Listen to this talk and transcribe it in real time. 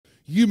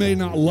You may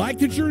not like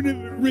that you're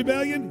in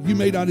rebellion. You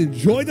may not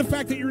enjoy the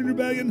fact that you're in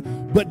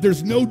rebellion, but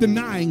there's no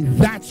denying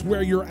that's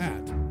where you're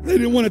at. They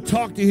didn't want to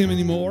talk to him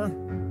anymore.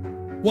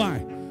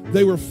 Why?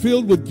 They were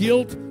filled with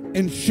guilt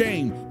and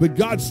shame, but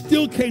God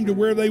still came to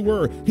where they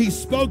were. He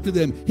spoke to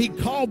them. He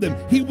called them.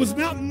 He was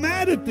not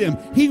mad at them.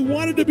 He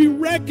wanted to be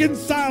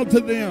reconciled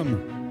to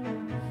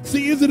them.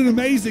 See, isn't it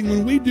amazing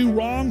when we do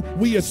wrong,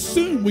 we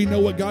assume we know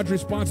what God's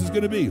response is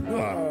going to be.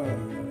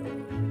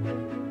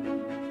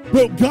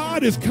 But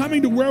God is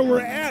coming to where we're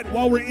at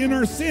while we're in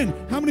our sin.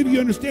 How many of you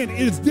understand it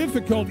is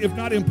difficult, if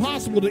not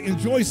impossible, to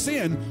enjoy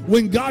sin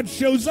when God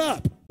shows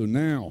up? So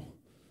now,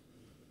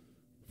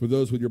 for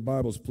those with your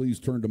Bibles, please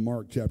turn to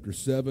Mark chapter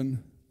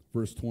 7,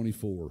 verse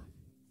 24.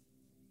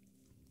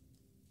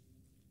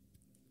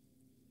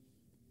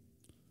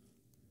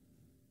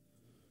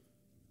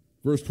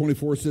 Verse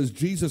 24 says,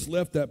 Jesus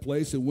left that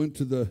place and went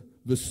to the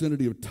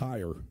vicinity of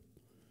Tyre.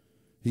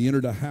 He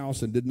entered a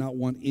house and did not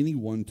want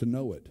anyone to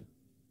know it.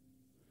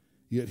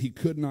 Yet he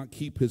could not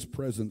keep his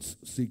presence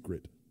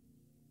secret.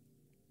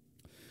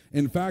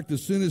 In fact,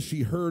 as soon as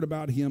she heard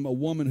about him, a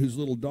woman whose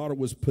little daughter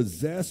was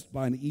possessed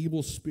by an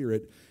evil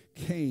spirit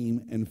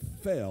came and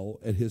fell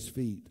at his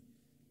feet.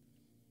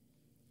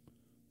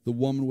 The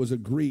woman was a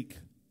Greek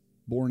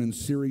born in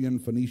Syrian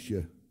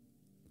Phoenicia.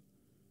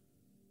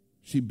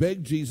 She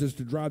begged Jesus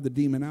to drive the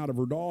demon out of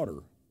her daughter.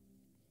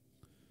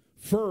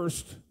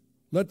 First,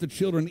 let the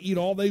children eat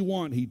all they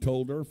want, he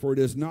told her, for it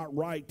is not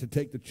right to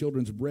take the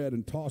children's bread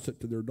and toss it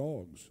to their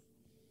dogs.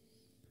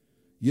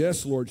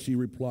 Yes, Lord, she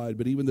replied,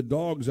 but even the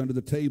dogs under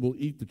the table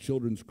eat the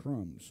children's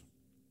crumbs.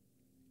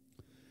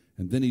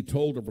 And then he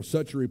told her, for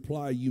such a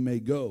reply you may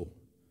go.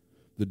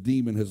 The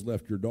demon has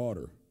left your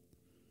daughter.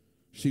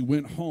 She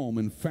went home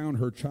and found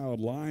her child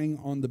lying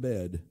on the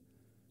bed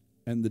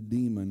and the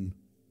demon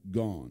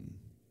gone.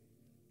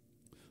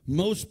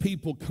 Most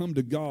people come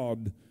to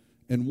God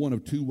in one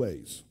of two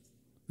ways.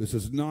 This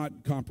is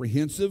not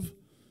comprehensive,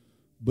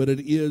 but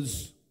it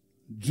is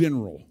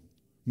general.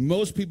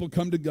 Most people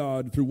come to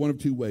God through one of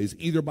two ways,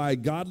 either by a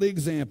godly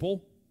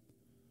example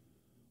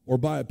or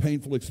by a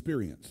painful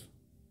experience.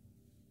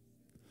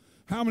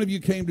 How many of you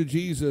came to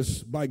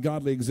Jesus by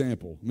godly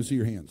example? Let me see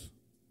your hands.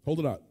 Hold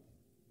it up.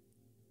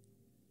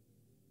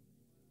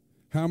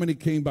 How many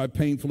came by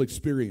painful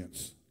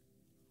experience?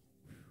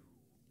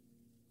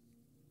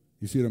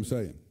 You see what I'm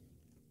saying?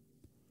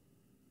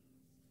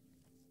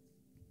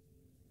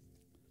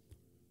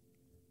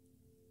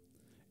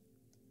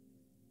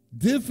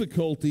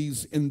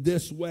 Difficulties in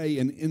this way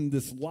and in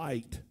this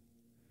light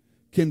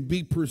can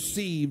be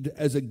perceived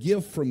as a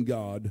gift from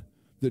God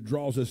that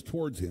draws us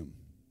towards him.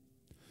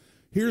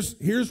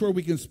 Here's where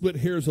we can split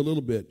hairs a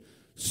little bit.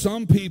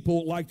 Some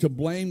people like to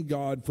blame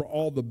God for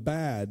all the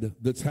bad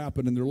that's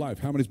happened in their life.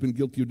 How many's been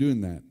guilty of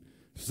doing that?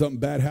 Something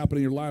bad happened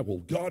in your life. Well,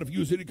 God, if you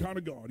was any kind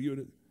of God, you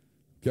would.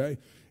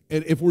 Okay?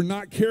 And if we're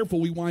not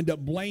careful, we wind up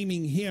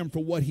blaming him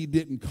for what he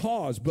didn't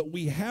cause. But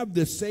we have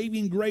this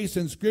saving grace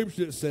in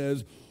Scripture that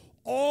says,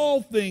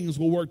 all things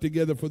will work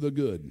together for the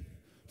good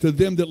to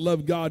them that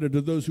love God and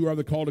to those who are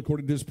the called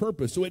according to his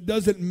purpose. So it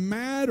doesn't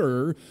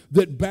matter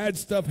that bad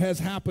stuff has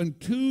happened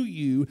to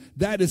you.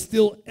 That is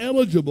still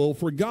eligible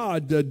for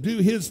God to do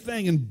his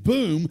thing and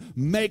boom,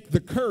 make the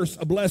curse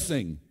a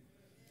blessing.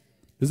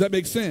 Does that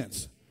make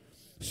sense?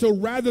 So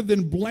rather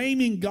than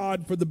blaming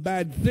God for the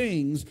bad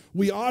things,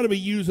 we ought to be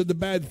using the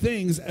bad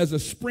things as a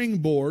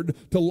springboard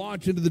to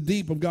launch into the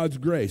deep of God's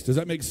grace. Does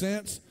that make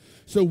sense?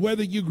 So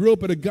whether you grew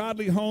up in a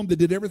godly home that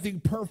did everything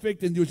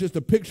perfect and it was just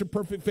a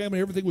picture-perfect family,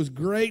 everything was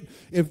great,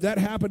 if that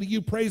happened to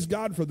you, praise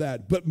God for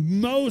that. But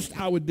most,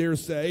 I would dare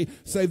say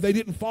they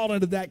didn't fall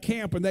into that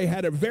camp and they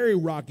had it very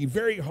rocky,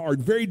 very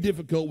hard, very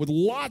difficult with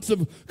lots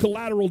of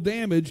collateral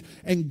damage.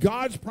 And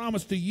God's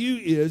promise to you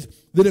is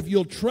that if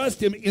you'll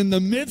trust him in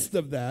the midst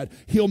of that,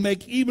 he'll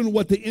make even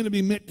what the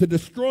enemy meant to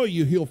destroy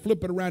you, he'll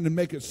flip it around and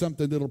make it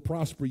something that'll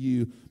prosper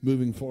you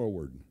moving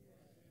forward.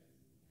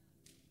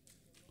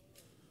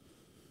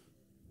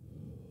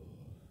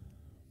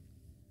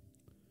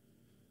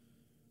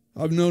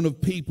 I've known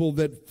of people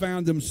that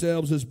found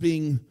themselves as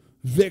being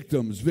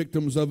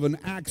victims of an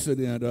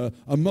accident,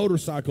 a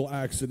motorcycle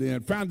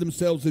accident, found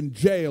themselves in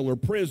jail or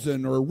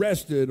prison or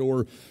arrested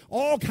or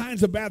all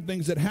kinds of bad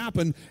things that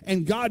happened,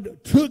 and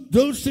God took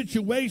those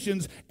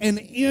situations and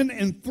in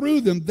and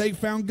through them they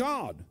found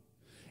God.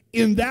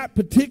 In that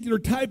particular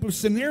type of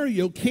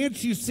scenario,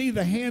 can't you see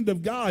the hand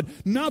of God?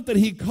 Not that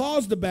he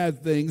caused the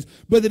bad things,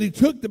 but that he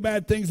took the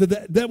bad things that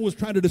the devil was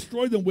trying to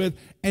destroy them with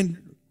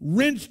and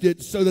wrenched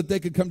it so that they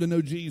could come to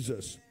know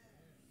Jesus.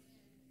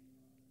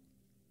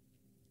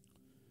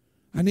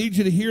 I need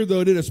you to hear, though,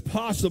 that it is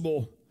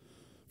possible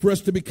for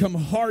us to become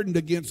hardened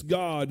against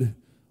God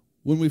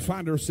when we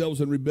find ourselves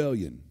in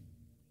rebellion.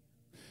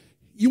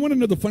 You want to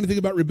know the funny thing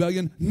about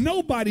rebellion?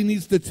 Nobody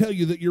needs to tell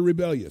you that you're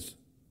rebellious.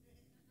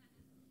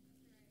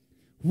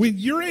 When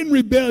you're in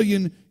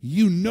rebellion,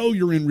 you know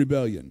you're in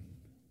rebellion.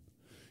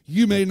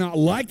 You may not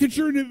like that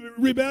you're in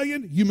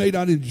rebellion. You may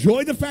not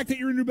enjoy the fact that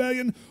you're in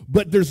rebellion,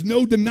 but there's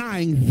no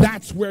denying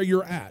that's where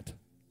you're at.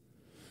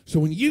 So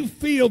when you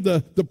feel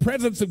the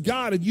presence of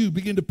God and you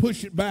begin to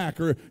push it back,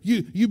 or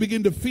you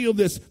begin to feel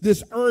this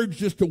urge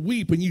just to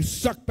weep and you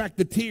suck back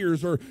the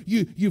tears, or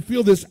you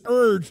feel this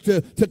urge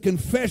to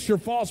confess your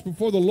faults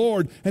before the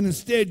Lord, and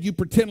instead you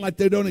pretend like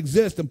they don't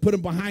exist and put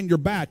them behind your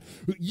back,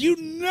 you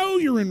know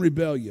you're in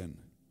rebellion.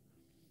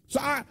 So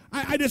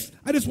I just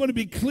want to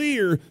be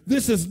clear,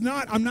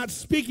 I'm not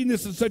speaking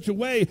this in such a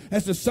way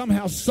as to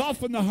somehow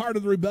soften the heart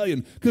of the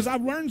rebellion, because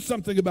I've learned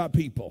something about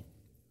people.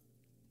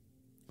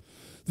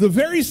 The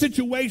very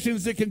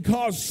situations that can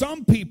cause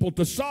some people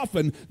to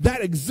soften,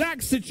 that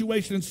exact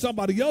situation in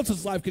somebody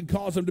else's life can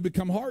cause them to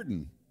become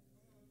hardened.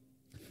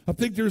 I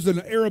think there's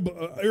an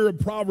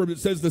Arab proverb that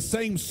says the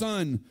same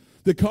sun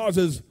that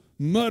causes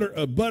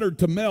butter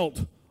to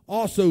melt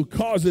also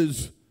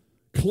causes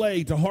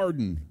clay to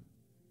harden.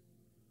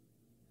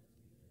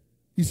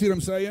 You see what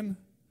I'm saying?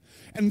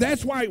 And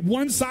that's why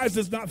one size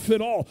does not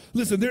fit all.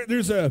 Listen,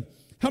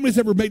 how many's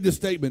ever made this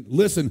statement?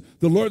 Listen,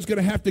 the Lord's going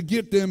to have to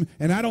get them,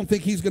 and I don't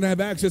think he's going to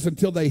have access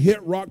until they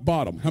hit rock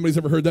bottom. How many's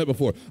ever heard that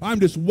before? I'm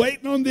just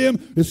waiting on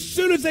them. As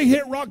soon as they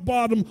hit rock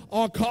bottom,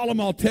 I'll call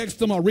them, I'll text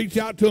them, I'll reach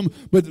out to them.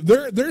 But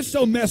they're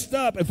so messed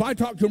up, if I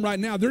talk to them right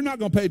now, they're not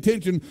going to pay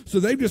attention,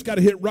 so they've just got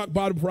to hit rock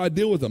bottom before I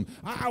deal with them.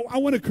 I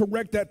want to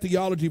correct that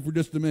theology for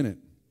just a minute.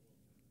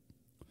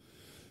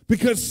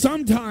 Because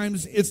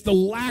sometimes it's the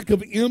lack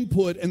of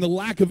input and the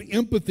lack of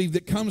empathy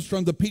that comes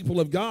from the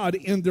people of God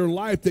in their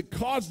life that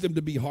caused them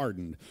to be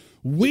hardened.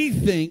 We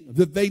think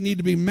that they need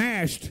to be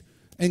mashed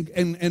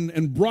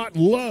and brought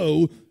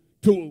low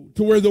to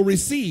where they'll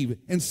receive.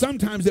 And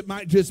sometimes it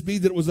might just be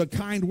that it was a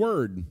kind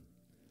word,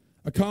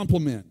 a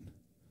compliment,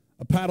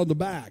 a pat on the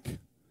back,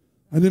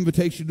 an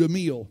invitation to a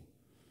meal.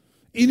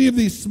 Any of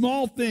these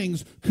small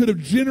things could have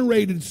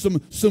generated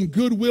some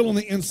goodwill on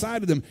the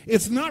inside of them.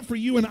 It's not for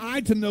you and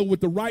I to know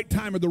what the right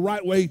time or the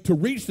right way to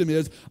reach them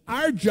is.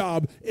 Our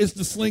job is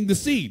to sling the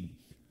seed.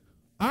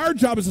 Our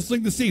job is to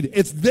sling the seed.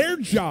 It's their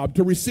job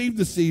to receive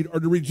the seed or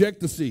to reject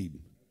the seed.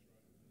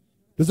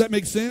 Does that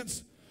make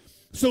sense?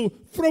 So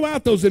throw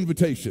out those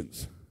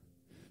invitations.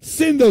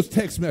 Send those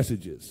text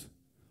messages.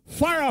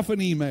 Fire off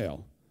an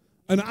email.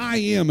 An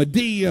IM, a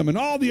DM, and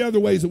all the other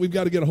ways that we've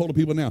got to get a hold of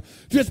people now.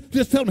 Just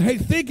tell them, hey,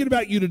 thinking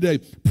about you today,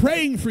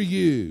 praying for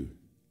you.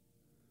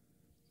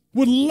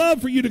 Would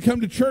love for you to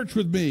come to church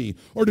with me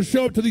or to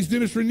show up to these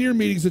Dennis Rainier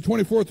meetings the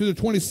 24th through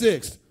the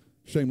 26th.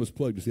 Shameless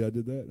plug. You see how I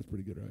did that? That's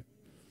pretty good, right?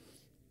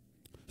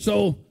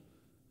 So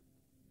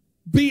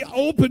be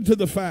open to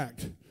the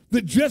fact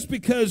that just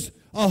because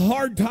a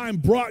hard time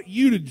brought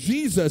you to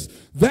Jesus,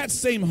 that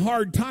same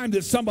hard time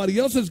that somebody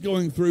else is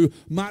going through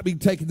might be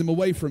taking them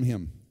away from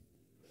him.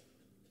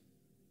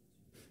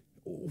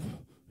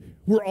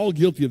 We're all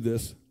guilty of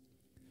this,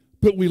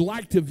 but we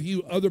like to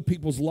view other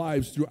people's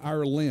lives through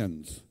our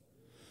lens.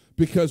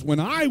 Because when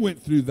I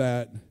went through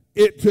that,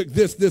 it took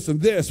this,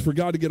 and this for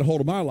God to get a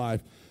hold of my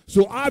life.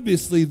 So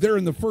obviously they're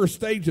in the first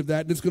stage of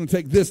that, and it's going to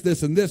take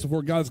this, and this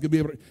before God's going to be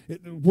able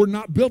to. We're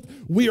not built.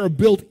 We are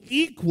built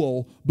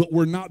equal, but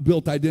we're not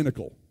built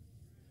identical.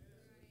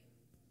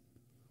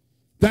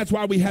 That's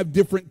why we have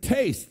different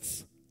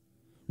tastes.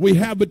 We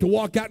have but to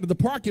walk out to the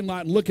parking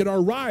lot and look at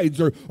our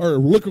rides or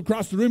look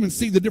across the room and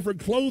see the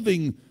different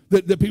clothing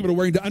that people are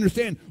wearing to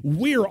understand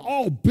we're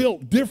all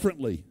built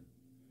differently.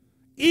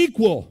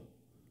 Equal,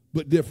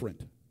 but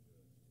different.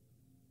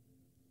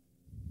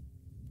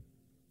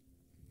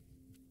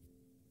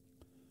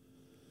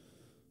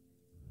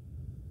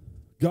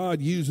 God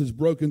uses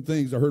broken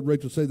things. I heard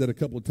Rachel say that a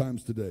couple of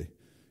times today.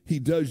 He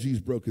does use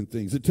broken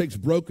things. It takes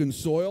broken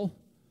soil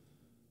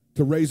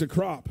to raise a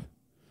crop.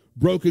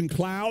 Broken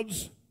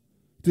clouds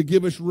to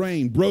give us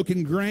rain,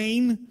 broken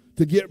grain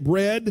to get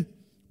bread,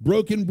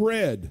 broken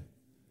bread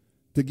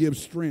to give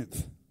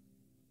strength.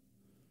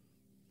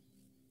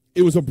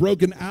 It was a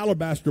broken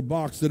alabaster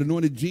box that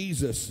anointed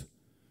Jesus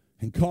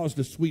and caused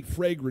a sweet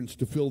fragrance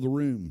to fill the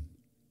room.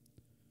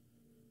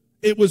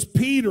 It was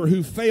Peter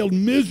who failed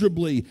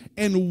miserably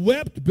and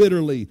wept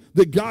bitterly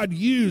that God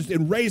used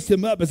and raised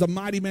him up as a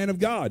mighty man of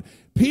God.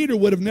 Peter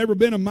would have never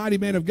been a mighty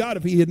man of God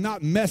if he had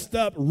not messed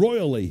up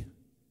royally.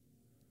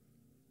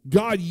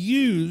 God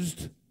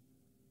used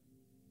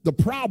the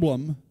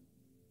problem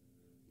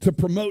to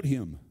promote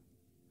him.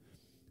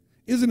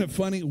 Isn't it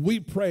funny? We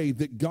pray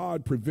that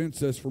God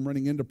prevents us from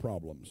running into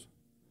problems.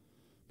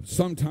 But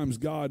sometimes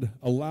God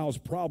allows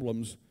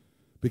problems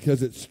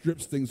because it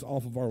strips things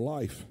off of our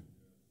life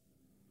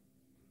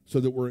so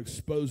that we're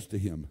exposed to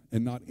him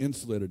and not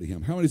insulated to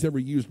him. How many's ever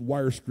used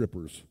wire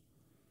strippers?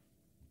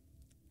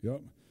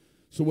 Yep.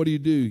 So what do?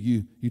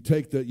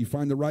 You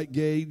find the right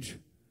gauge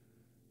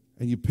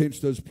and you pinch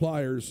those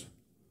pliers,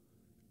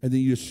 and then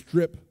you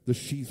strip the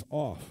sheath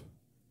off.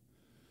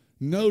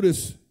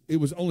 Notice it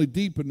was only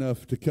deep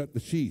enough to cut the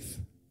sheath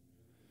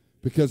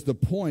because the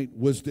point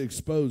was to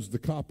expose the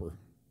copper.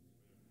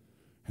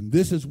 And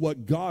this is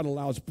what God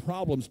allows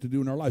problems to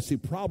do in our lives. See,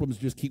 problems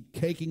just keep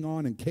caking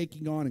on and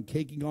caking on and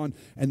caking on,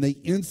 and they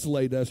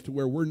insulate us to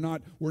where we're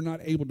not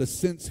able to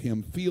sense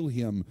him, feel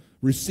him,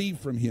 receive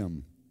from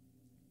him.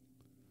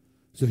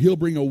 So he'll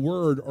bring a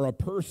word or a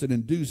person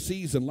in due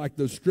season like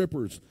those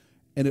strippers,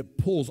 and it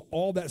pulls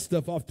all that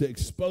stuff off to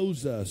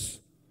expose us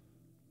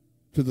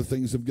to the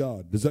things of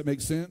God. Does that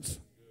make sense?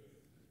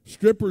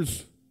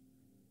 Strippers,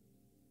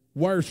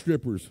 wire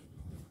strippers.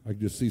 I can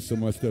just see so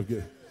much stuff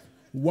get.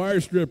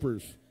 Wire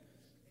strippers.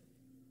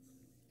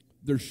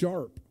 They're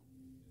sharp.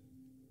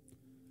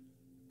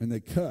 And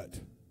they cut.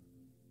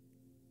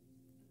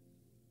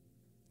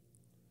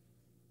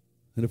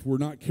 And if we're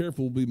not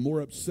careful, we'll be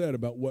more upset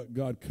about what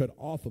God cut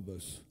off of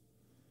us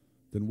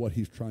than what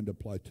he's trying to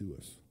apply to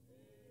us.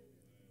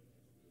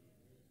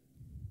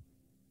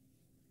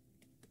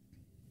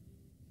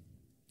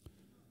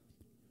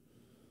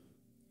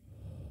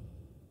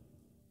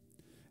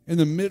 In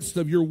the midst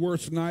of your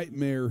worst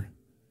nightmare,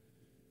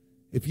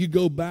 if you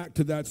go back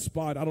to that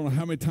spot, I don't know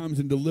how many times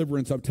in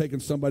deliverance I've taken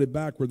somebody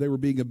back where they were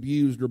being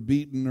abused or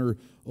beaten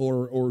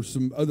or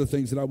some other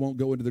things that I won't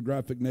go into the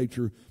graphic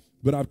nature.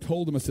 But I've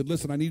told them, I said,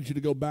 listen, I need you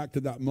to go back to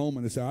that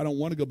moment. I said, I don't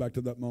want to go back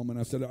to that moment.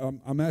 I said,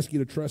 I'm asking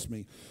you to trust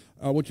me.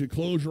 I want you to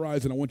close your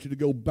eyes and I want you to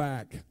go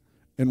back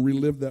and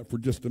relive that for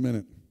just a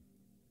minute.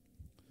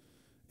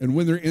 And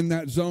when they're in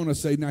that zone, I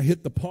say, now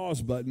hit the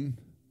pause button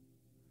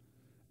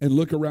and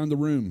look around the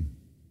room.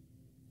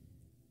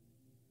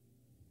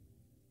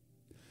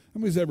 How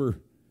many's ever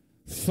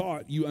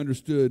thought you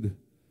understood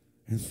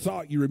and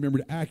thought you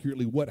remembered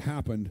accurately what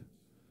happened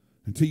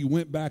until you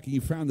went back and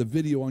you found the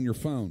video on your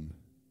phone?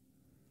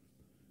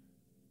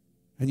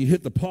 And you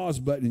hit the pause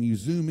button and you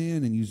zoom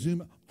in and you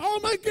zoom out. Oh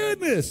my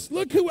goodness,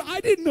 look who,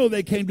 I didn't know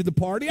they came to the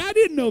party. I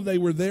didn't know they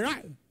were there.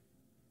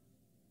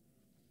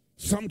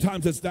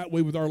 Sometimes it's that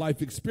way with our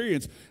life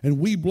experience. And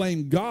we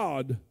blame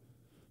God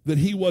that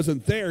he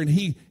wasn't there and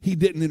he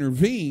didn't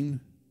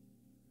intervene.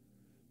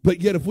 But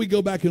yet if we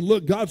go back and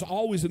look, God's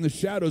always in the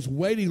shadows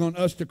waiting on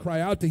us to cry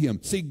out to him.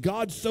 See,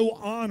 God so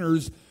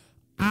honors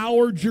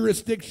our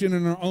jurisdiction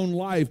in our own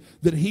life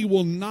that he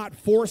will not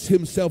force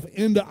himself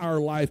into our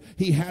life.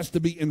 He has to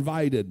be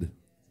invited.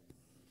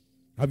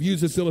 I've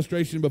used this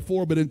illustration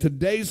before, but in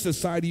today's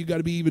society, you've got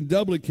to be even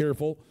doubly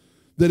careful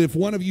that if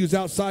one of you is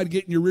outside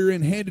getting your rear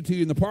end handed to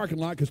you in the parking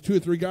lot because 2 or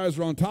 3 guys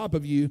are on top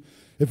of you,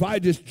 if I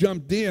just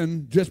jumped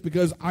in just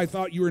because I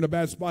thought you were in a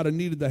bad spot and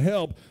needed the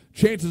help,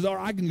 chances are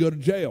I can go to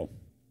jail.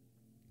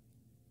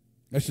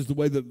 That's just the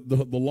way that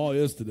the law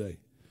is today.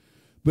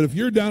 But if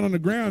you're down on the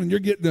ground and you're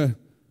getting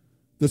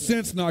the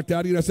sense knocked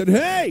out of you, and I said,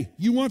 hey,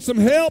 you want some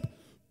help?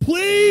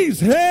 Please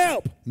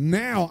help.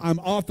 Now I'm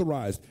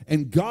authorized.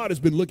 And God has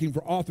been looking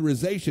for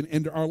authorization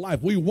into our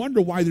life. We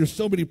wonder why there's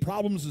so many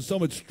problems and so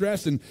much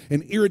stress and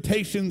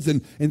irritations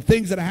and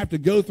things that I have to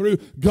go through.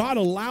 God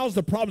allows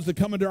the problems to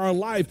come into our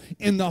life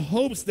in the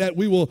hopes that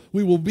we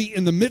will be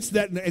in the midst of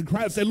that and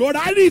cry and say, Lord,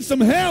 I need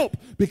some help.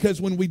 Because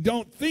when we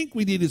don't think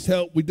we need his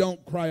help, we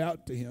don't cry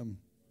out to him.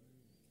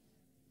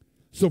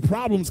 So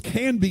problems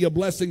can be a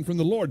blessing from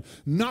the Lord.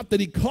 Not that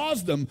he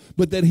caused them,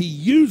 but that he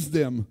used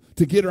them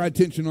to get our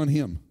attention on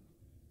him.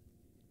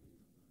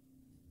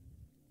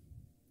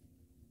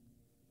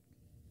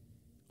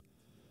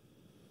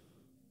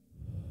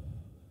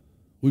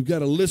 We've got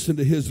to listen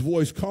to his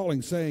voice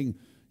calling, saying,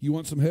 you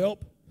want some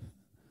help?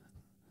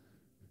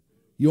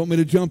 You want me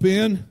to jump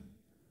in?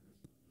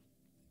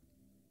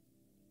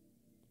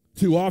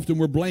 Too often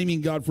we're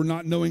blaming God for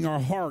not knowing our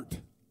heart.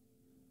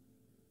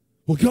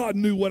 Well, God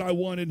knew what I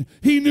wanted.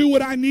 He knew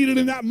what I needed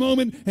in that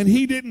moment, and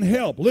he didn't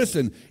help.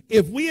 Listen,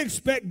 if we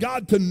expect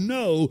God to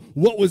know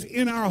what was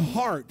in our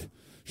heart,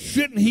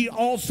 shouldn't he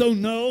also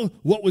know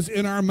what was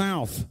in our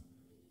mouth?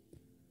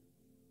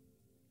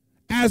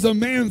 As a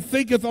man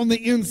thinketh on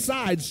the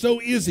inside, so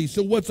is he.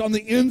 So what's on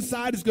the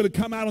inside is going to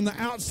come out on the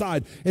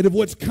outside. And if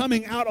what's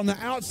coming out on the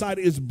outside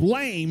is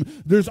blame,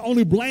 there's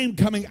only blame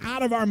coming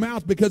out of our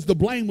mouth because the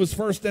blame was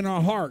first in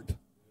our heart.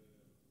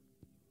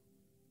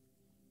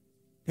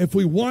 If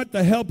we want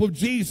the help of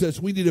Jesus,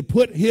 we need to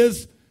put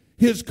his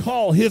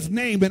call, his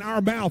name in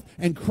our mouth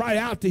and cry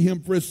out to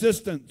him for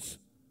assistance.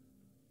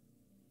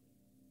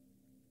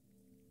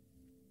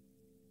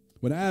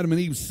 When Adam and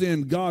Eve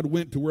sinned, God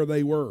went to where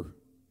they were.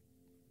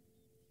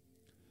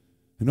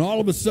 And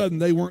all of a sudden,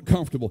 they weren't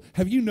comfortable.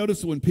 Have you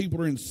noticed that when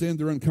people are in sin,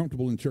 they're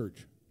uncomfortable in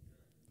church?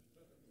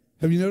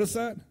 Have you noticed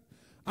that?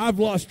 I've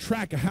lost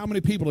track of how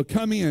many people have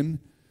come in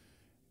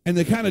and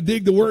they kind of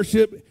dig the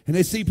worship, and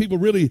they see people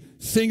really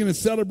singing and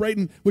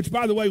celebrating, which,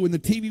 by the way, when the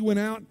TV went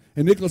out,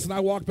 and Nicholas and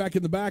I walked back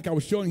in the back, I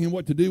was showing him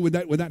what to do when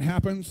that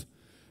happens.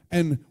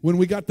 And when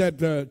we got that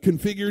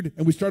configured,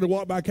 and we started to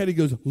walk back at it, he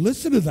goes,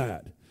 listen to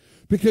that.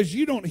 Because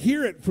you don't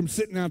hear it from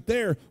sitting out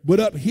there,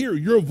 but up here,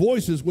 your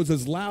voices was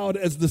as loud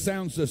as the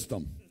sound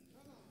system.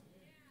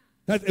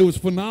 It was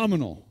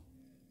phenomenal.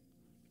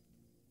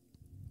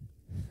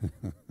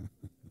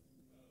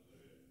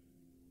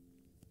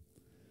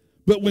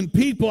 But when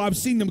people, I've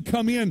seen them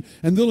come in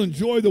and they'll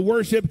enjoy the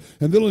worship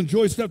and they'll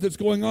enjoy stuff that's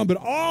going on, but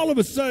all of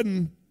a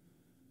sudden,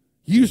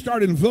 you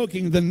start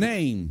invoking the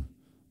name,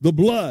 the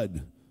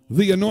blood,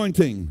 the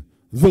anointing,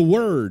 the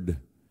word.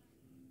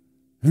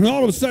 And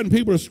all of a sudden,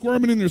 people are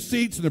squirming in their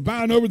seats, and they're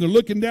bowing over, and they're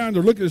looking down,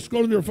 they're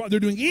scrolling their phone.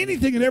 They're doing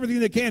anything and everything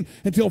they can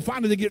until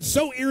finally they get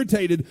so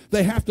irritated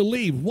they have to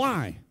leave.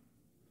 Why?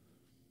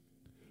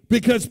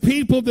 Because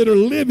people that are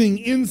living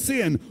in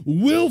sin,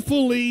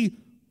 willfully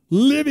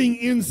living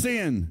in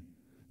sin,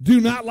 do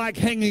not like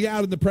hanging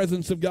out in the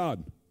presence of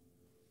God.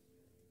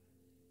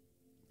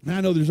 And I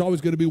know there's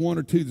always going to be one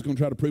or two that's going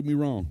to try to prove me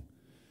wrong.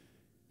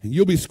 And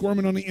you'll be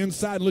squirming on the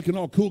inside, looking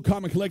all cool,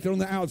 calm, and collected on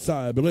the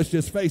outside. But let's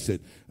just face it,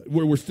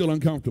 we're still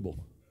uncomfortable.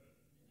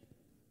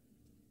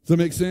 Does that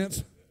make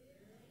sense?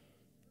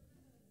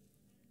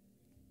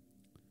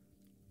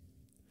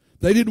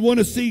 They didn't want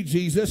to see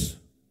Jesus.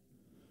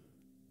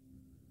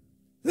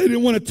 They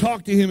didn't want to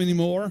talk to him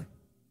anymore.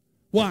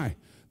 Why?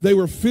 They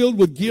were filled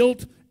with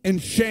guilt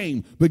and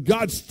shame. But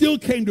God still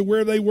came to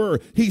where they were.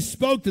 He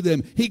spoke to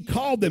them. He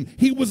called them.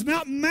 He was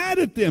not mad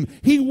at them.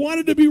 He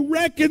wanted to be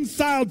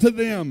reconciled to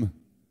them.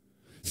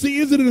 See,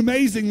 isn't it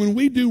amazing when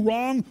we do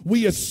wrong,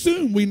 we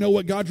assume we know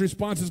what God's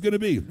response is going to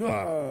be.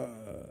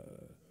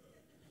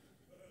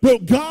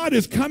 But God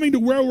is coming to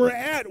where we're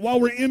at while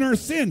we're in our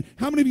sin.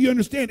 How many of you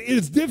understand it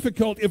is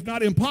difficult, if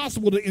not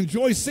impossible, to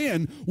enjoy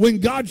sin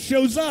when God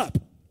shows up?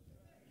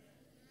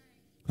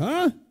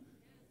 Huh?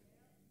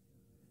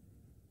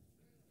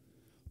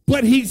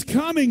 But he's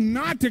coming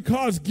not to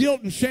cause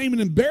guilt and shame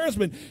and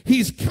embarrassment.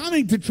 He's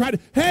coming to try to,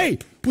 hey,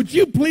 would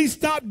you please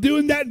stop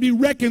doing that and be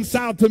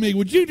reconciled to me?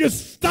 Would you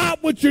just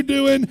stop what you're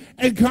doing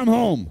and come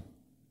home?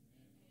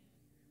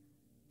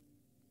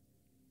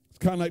 It's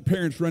kind of like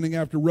parents running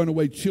after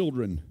runaway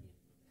children.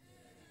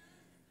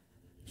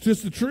 It's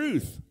just the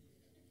truth.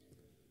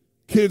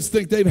 Kids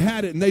think they've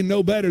had it and they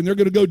know better and they're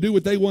going to go do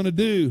what they want to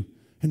do.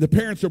 And the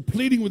parents are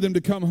pleading with them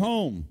to come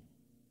home.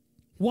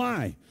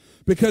 Why?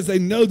 Because they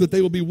know that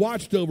they will be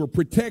watched over,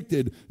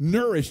 protected,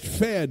 nourished,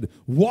 fed,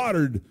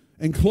 watered,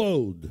 and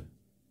clothed.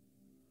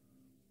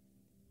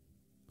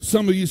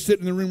 Some of you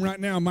sitting in the room right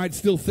now might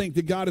still think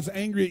that God is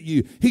angry at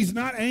you. He's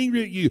not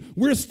angry at you.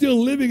 We're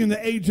still living in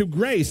the age of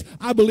grace.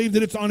 I believe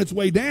that it's on its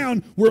way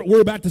down.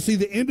 We're about to see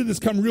the end of this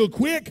come real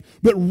quick.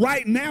 But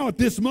right now, at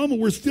this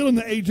moment, we're still in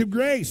the age of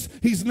grace.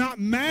 He's not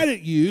mad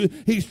at you.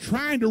 He's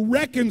trying to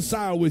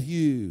reconcile with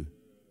you.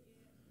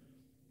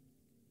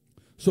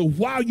 So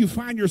while you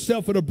find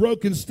yourself in a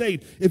broken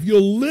state, if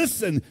you'll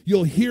listen,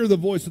 you'll hear the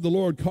voice of the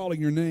Lord calling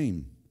your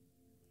name.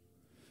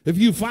 If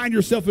you find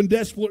yourself in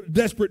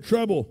desperate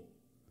trouble,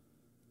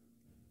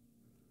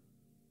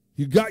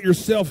 you got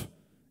yourself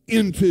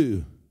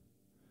into,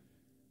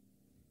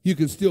 you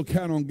can still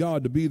count on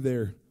God to be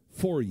there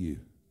for you.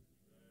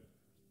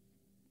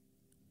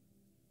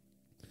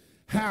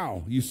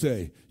 How, you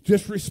say?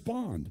 Just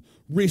respond.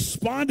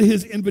 Respond to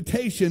his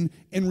invitation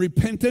in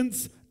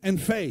repentance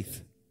and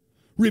faith.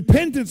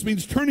 Repentance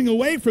means turning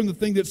away from the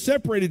thing that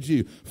separated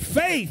you.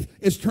 Faith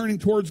is turning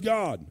towards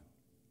God.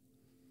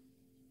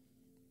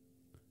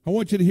 I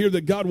want you to hear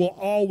that God will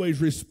always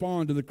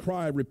respond to the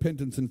cry of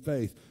repentance and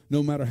faith,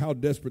 no matter how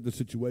desperate the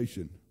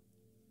situation.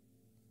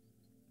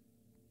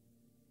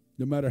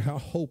 No matter how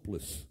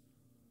hopeless,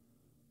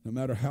 no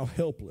matter how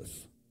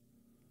helpless,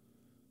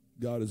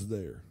 God is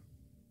there.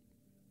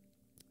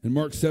 In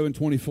Mark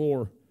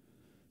 7:24,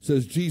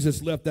 says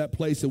Jesus left that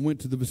place and went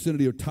to the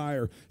vicinity of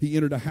Tyre. He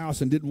entered a house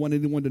and didn't want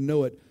anyone to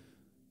know it,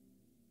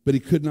 but he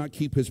could not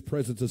keep his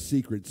presence a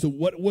secret. So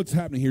what's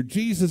happening here?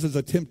 Jesus is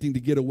attempting to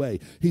get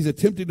away. He's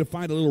attempting to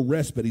find a little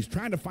respite. He's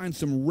trying to find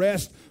some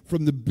rest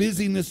from the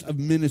busyness of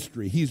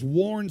ministry. He's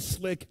worn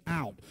slick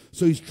out.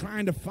 So he's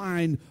trying to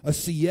find a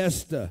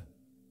siesta.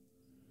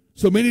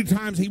 So many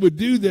times he would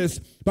do this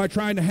by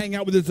trying to hang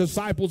out with his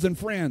disciples and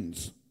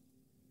friends.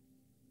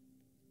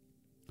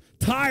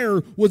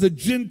 Tyre was a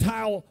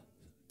Gentile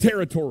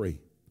territory.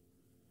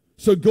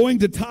 So going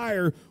to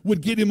Tyre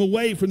would get him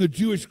away from the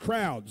Jewish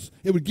crowds.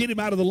 It would get him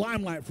out of the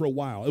limelight for a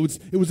while.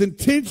 It was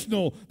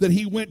intentional that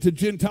he went to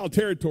Gentile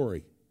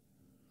territory.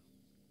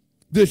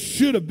 This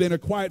should have been a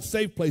quiet,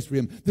 safe place for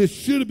him. This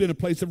should have been a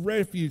place of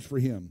refuge for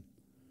him.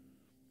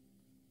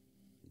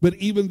 But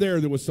even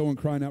there was someone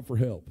crying out for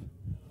help.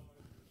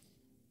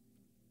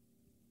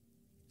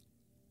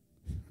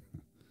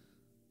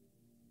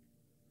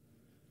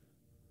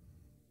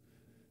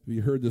 Have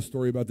you heard this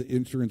story about the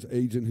insurance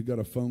agent who got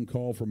a phone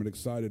call from an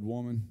excited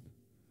woman?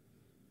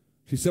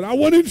 She said, I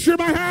want to insure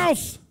my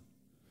house.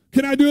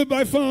 Can I do it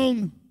by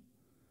phone?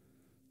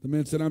 The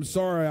man said, I'm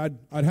sorry,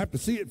 I'd have to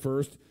see it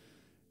first.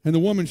 And the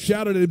woman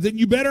shouted at him, then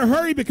you better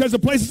hurry because the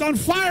place is on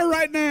fire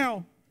right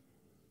now.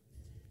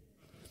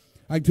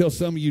 I can tell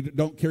some of you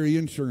don't carry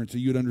insurance, so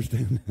you'd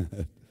understand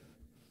that.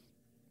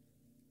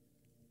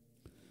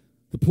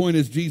 The point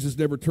is, Jesus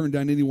never turned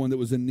down anyone that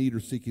was in need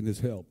or seeking his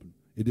help.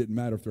 It didn't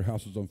matter if their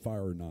house was on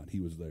fire or not.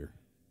 He was there.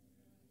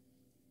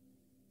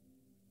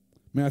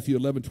 Matthew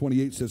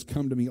 11:28 says,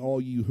 come to me, all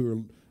you who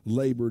are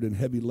labored and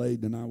heavy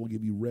laden, and I will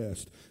give you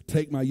rest.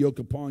 Take my yoke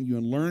upon you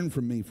and learn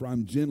from me, for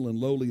I'm gentle and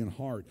lowly in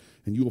heart,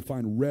 and you will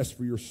find rest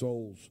for your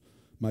souls.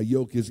 My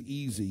yoke is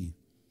easy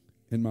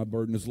and my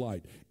burden is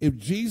light. If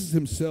Jesus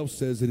himself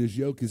says that his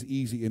yoke is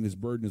easy and his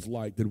burden is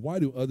light, then why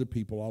do other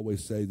people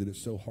always say that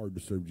it's so hard to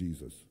serve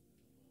Jesus?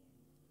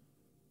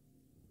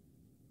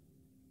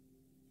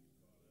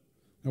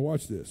 Now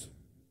watch this.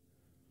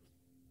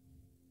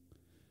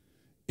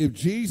 If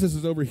Jesus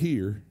is over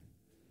here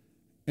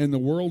and the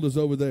world is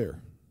over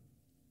there,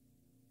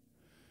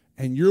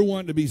 and you're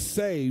wanting to be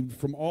saved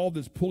from all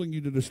that's pulling you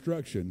to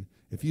destruction,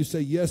 if you say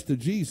yes to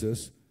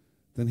Jesus,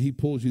 then he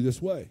pulls you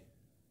this way.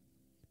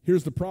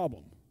 Here's the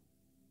problem.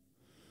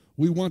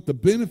 We want the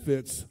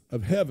benefits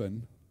of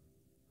heaven,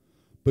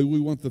 but we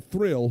want the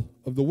thrill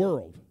of the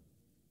world.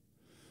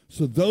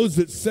 So those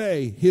that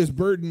say his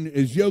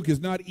yoke is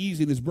not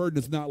easy and his burden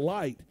is not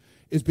light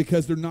is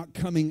because they're not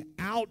coming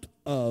out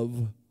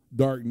of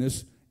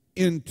darkness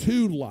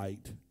into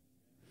light.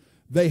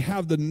 They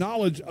have the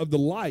knowledge of the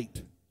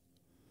light,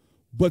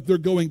 but they're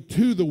going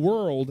to the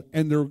world,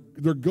 and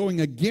they're going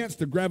against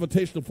the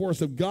gravitational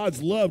force of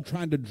God's love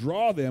trying to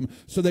draw them,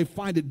 so they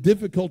find it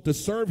difficult to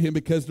serve him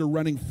because they're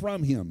running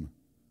from him.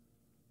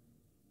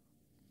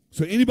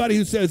 So anybody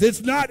who says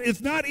it's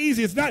not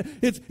easy,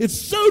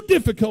 it's so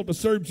difficult to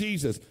serve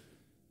Jesus.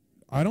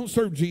 I don't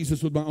serve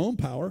Jesus with my own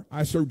power.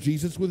 I serve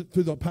Jesus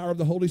through the power of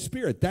the Holy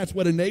Spirit. That's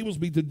what enables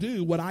me to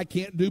do what I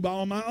can't do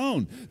on my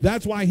own.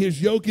 That's why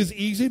his yoke is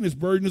easy and his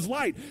burden is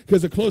light.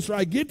 Because the closer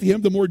I get to him,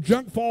 the more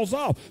junk falls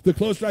off. The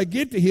closer I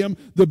get to him,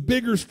 the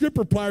bigger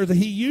stripper pliers that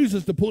he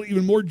uses to pull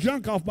even more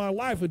junk off my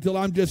life until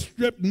I'm just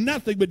stripped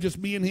nothing but just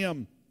me and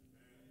him.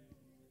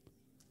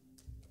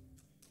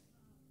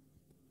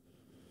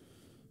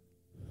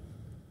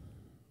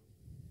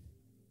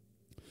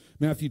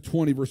 Matthew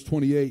 20, verse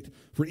 28,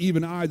 for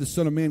even I, the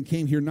Son of Man,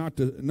 came here not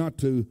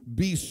to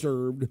be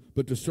served,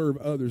 but to serve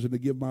others and to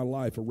give my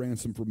life a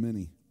ransom for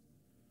many.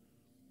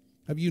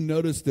 Have you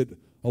noticed that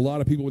a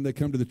lot of people, when they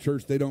come to the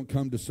church, they don't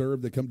come to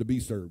serve, they come to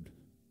be served.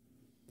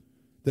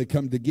 They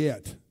come to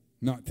get,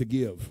 not to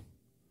give.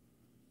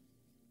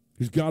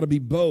 There's got to be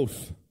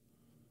both,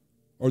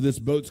 or this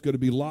boat's going to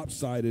be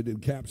lopsided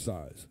and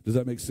capsized. Does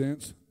that make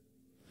sense?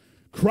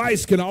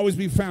 Christ can always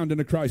be found in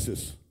a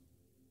crisis.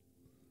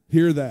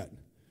 Hear that.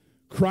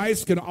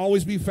 Christ can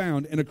always be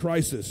found in a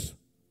crisis.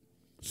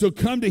 So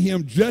come to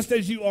him just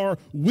as you are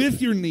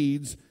with your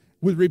needs,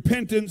 with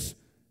repentance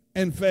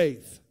and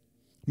faith.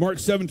 Mark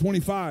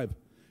 7:25.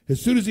 As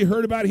soon as he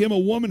heard about him, a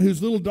woman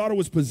whose little daughter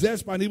was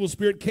possessed by an evil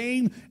spirit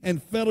came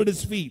and fell at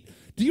his feet.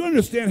 Do you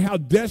understand how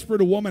desperate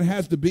a woman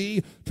has to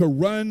be to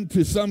run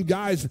to some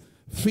guy's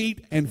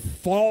feet and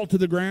fall to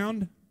the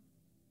ground?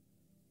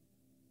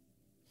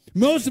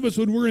 Most of us,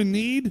 when we're in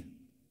need,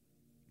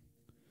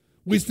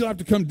 we still have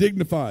to come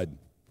dignified.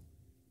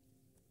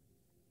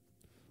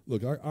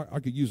 Look, I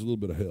could use a little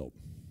bit of help.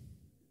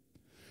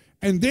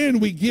 And then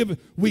we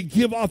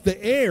give off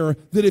the air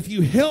that if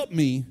you help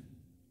me,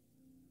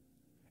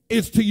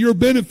 it's to your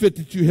benefit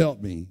that you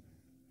help me.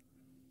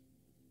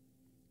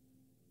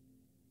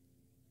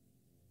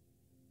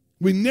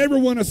 We never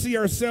want to see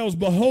ourselves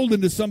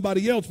beholden to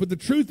somebody else, but the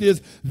truth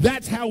is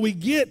that's how we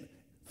get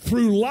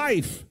through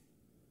life.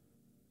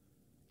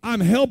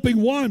 I'm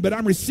helping one, but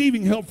I'm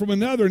receiving help from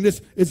another, and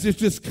it's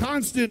just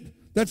constant.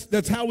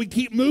 That's how we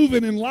keep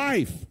moving in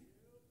life.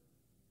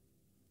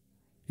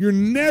 You're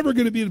never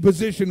going to be in a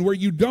position where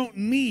you don't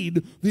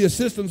need the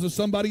assistance of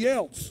somebody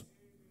else.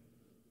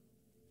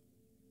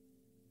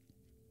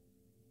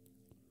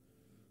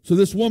 So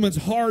this woman's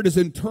heart is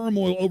in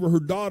turmoil over her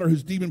daughter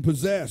who's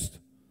demon-possessed.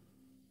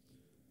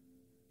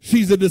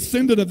 She's a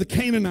descendant of the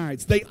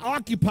Canaanites. They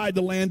occupied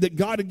the land that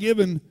God had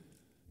given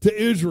to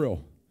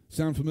Israel.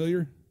 Sound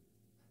familiar?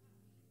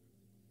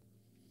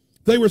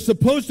 They were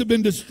supposed to have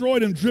been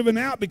destroyed and driven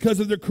out because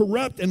of their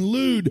corrupt and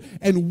lewd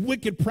and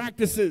wicked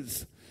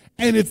practices.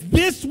 And it's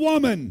this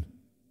woman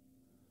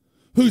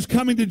who's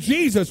coming to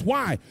Jesus.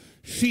 Why?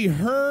 She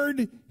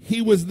heard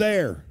he was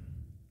there.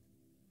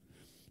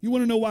 You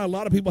want to know why a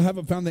lot of people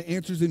haven't found the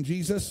answers in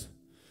Jesus?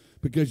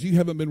 Because you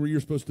haven't been where you're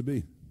supposed to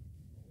be.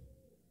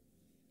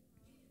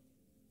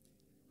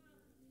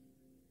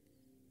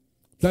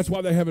 That's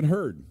why they haven't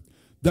heard.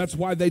 That's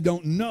why they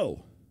don't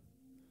know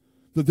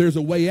that there's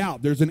a way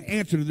out. There's an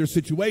answer to their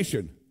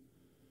situation.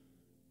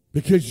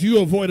 Because you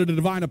avoided a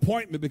divine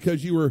appointment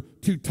because you were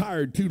too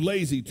tired, too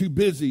lazy, too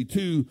busy,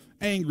 too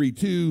angry,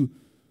 too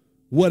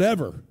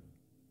whatever.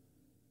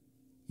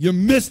 You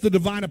missed the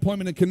divine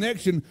appointment and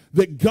connection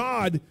that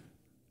God,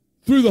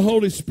 through the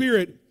Holy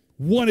Spirit,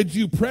 wanted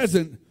you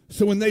present.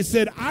 So when they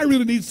said, I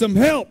really need some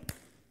help,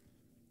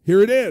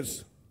 here it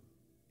is.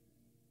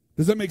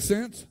 Does that make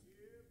sense?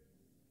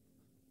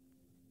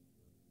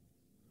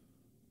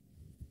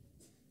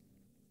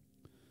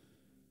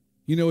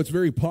 You know, it's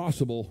very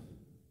possible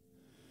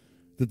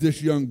that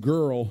this young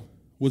girl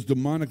was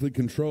demonically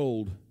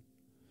controlled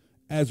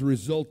as a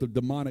result of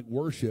demonic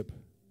worship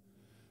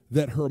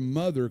that her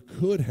mother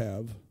could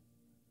have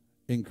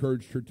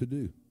encouraged her to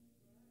do.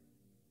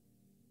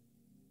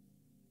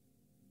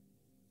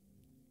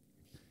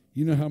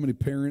 You know how many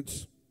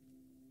parents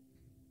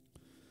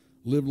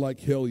live like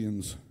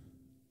hellions,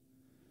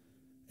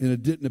 and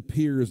it didn't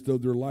appear as though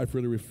their life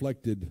really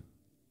reflected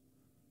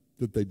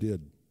that they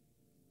did.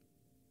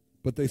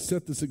 But they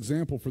set this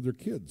example for their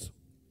kids.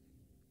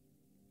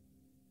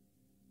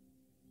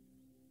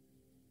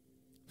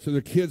 So their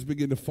kids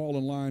begin to fall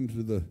in line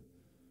to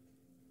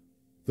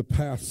the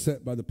path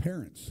set by the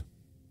parents.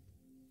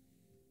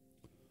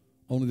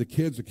 Only the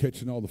kids are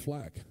catching all the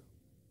flack.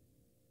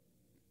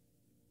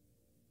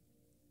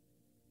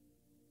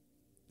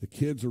 The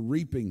kids are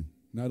reaping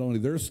not only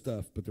their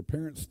stuff, but their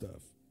parents'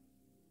 stuff.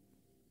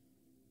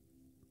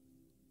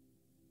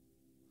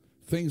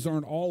 Things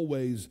aren't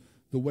always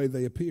the way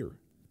they appear.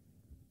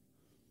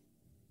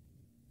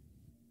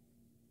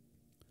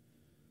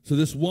 So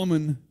this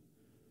woman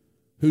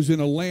who's in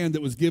a land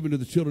that was given to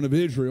the children of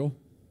Israel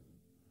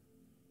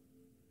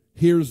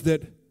hears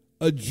that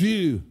a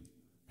Jew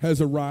has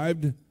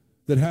arrived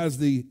that has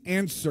the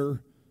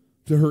answer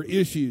to her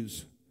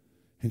issues.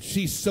 And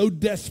she's so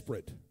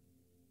desperate,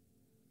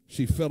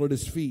 she fell at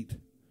his feet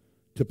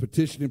to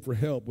petition him for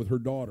help with her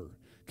daughter.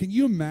 Can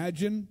you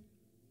imagine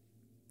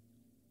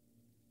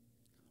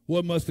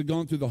what must have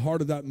gone through the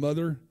heart of that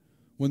mother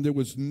when there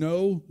was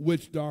no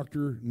witch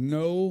doctor,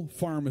 no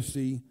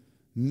pharmacy,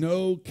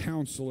 no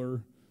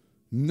counselor,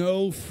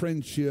 no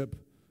friendship,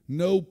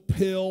 no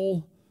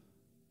pill,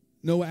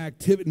 no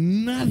activity?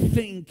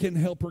 Nothing can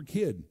help her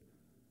kid.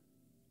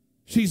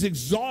 She's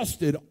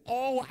exhausted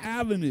all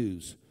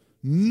avenues.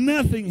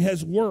 Nothing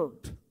has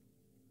worked.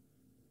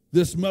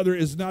 This mother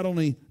is not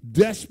only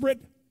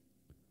desperate,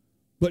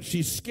 but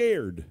she's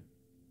scared.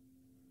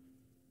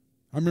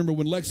 I remember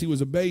when Lexi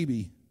was a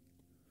baby,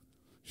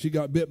 she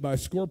got bit by a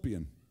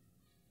scorpion.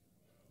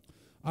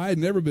 I had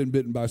never been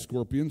bitten by a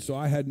scorpion, so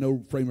I had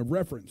no frame of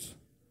reference.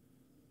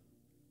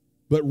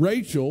 But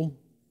Rachel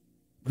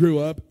grew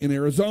up in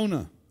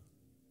Arizona.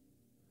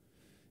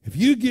 If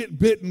you get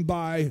bitten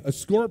by a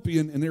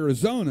scorpion in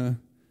Arizona,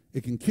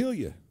 it can kill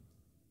you.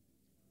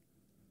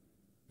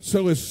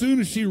 So as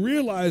soon as she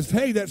realized,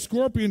 hey, that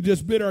scorpion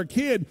just bit our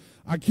kid,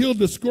 I killed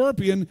the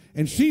scorpion,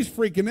 and she's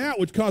freaking out,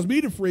 which caused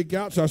me to freak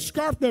out. So I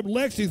scarfed up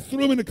Lexi,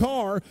 threw him in the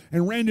car,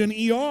 and ran to an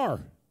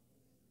ER.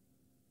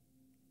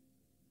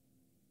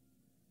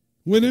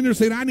 Went in there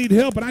saying, I need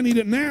help, and I need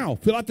it now.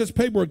 Fill out this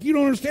paperwork. You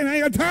don't understand. I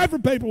ain't got time for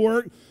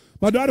paperwork.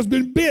 My daughter's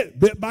been bit.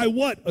 Bit by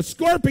what? A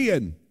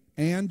scorpion.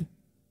 And?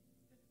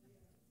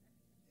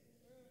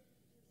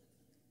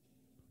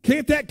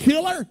 Can't that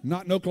kill her?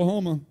 Not in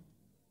Oklahoma.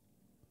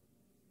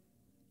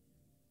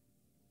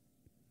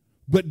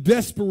 But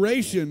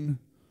desperation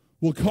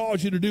will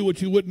cause you to do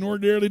what you wouldn't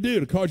ordinarily do,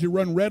 to cause you to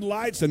run red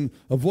lights and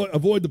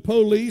avoid the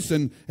police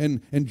and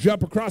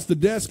jump across the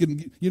desk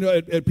and,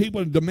 at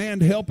people and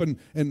demand help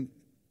and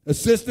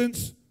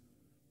assistance.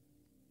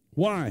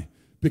 Why?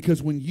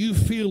 Because when you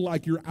feel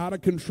like you're out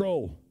of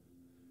control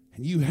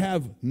and you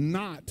have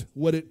not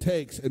what it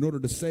takes in order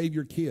to save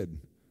your kid,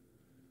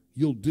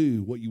 you'll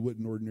do what you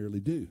wouldn't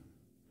ordinarily do.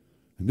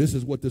 And this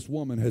is what this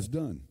woman has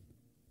done.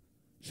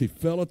 She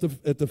fell at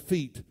the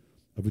feet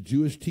of a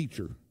Jewish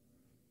teacher.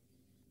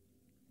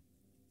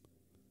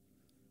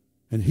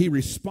 And he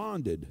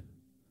responded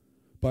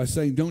by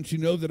saying, don't you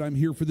know that I'm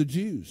here for the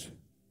Jews?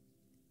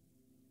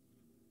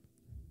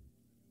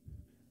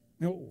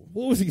 Now,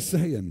 what was he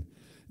saying?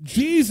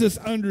 Jesus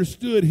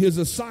understood his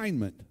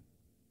assignment.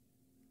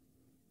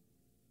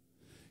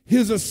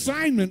 His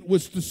assignment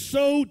was to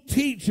so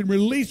teach and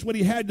release what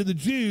he had to the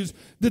Jews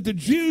that the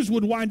Jews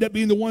would wind up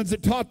being the ones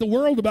that taught the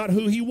world about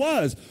who he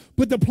was.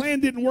 But the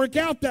plan didn't work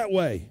out that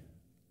way.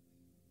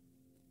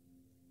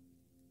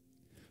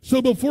 So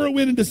before it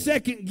went into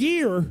second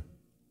gear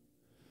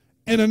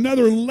and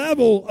another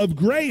level of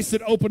grace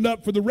that opened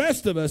up for the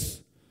rest of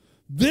us,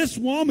 this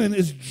woman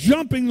is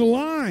jumping the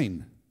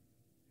line.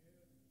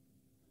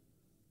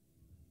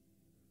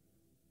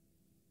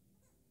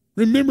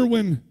 Remember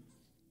when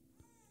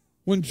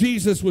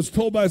Jesus was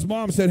told by his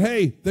mom, said,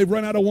 hey, they've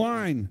run out of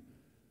wine.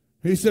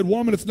 He said,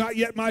 woman, it's not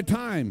yet my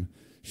time.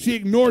 She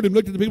ignored him,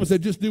 looked at the people and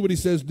said, just do what he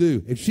says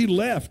do. And she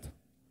left.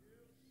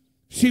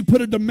 She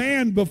put a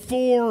demand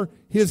before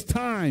his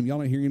time.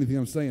 Y'all ain't hearing anything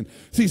I'm saying.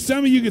 See, some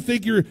of you can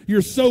think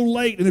you're so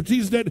late, and if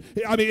Jesus did,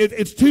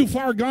 it's too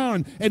far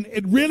gone. And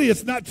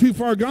it's not too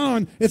far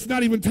gone. It's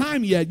not even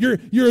time yet.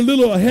 You're a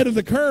little ahead of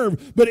the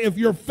curve. But if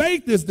your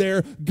faith is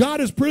there, God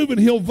has proven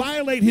he'll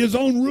violate his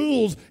own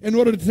rules in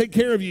order to take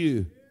care of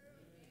you.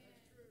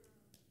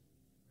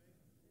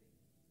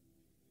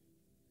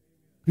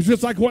 It's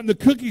just like wanting the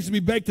cookies to be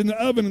baked in the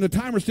oven and the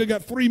timer still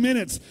got 3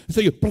 minutes. So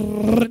you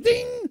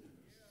ding.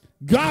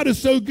 God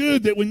is so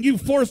good that when you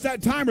force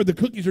that timer, the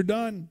cookies are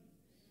done.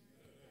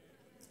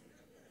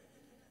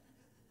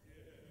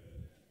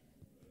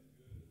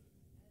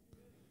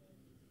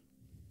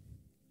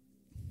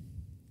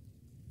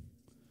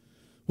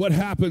 What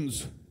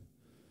happens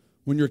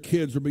when your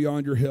kids are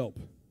beyond your help?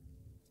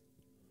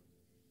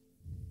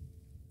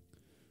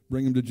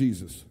 Bring them to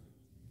Jesus.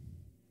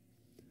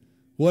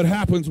 What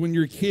happens when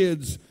your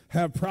kids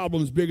have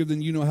problems bigger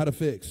than you know how to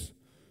fix?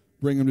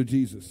 Bring them to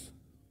Jesus.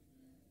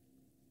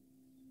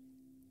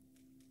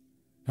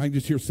 I can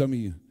just hear some of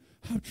you.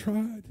 I've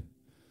tried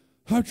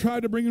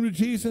to bring them to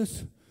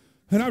Jesus,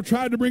 and I've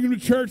tried to bring them to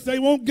church. They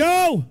won't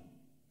go.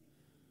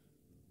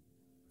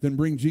 Then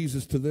bring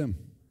Jesus to them.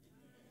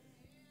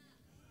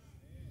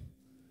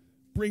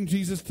 Bring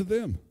Jesus to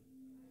them.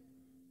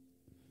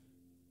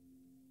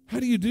 How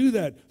do you do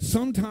that?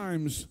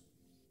 Sometimes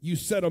you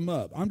set them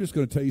up. I'm just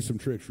going to tell you some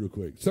tricks real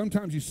quick.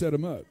 Sometimes you set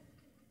them up.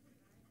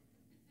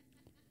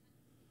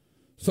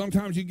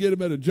 Sometimes you get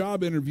them at a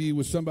job interview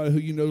with somebody who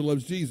you know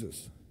loves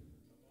Jesus.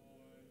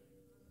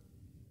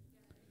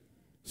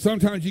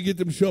 Sometimes you get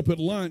them to show up at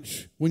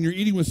lunch when you're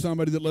eating with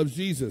somebody that loves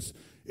Jesus.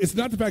 It's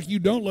not the fact you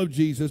don't love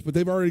Jesus, but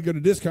they've already going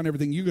to discount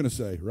everything you're going to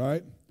say,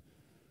 right?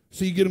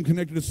 So you get them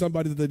connected to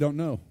somebody that they don't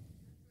know.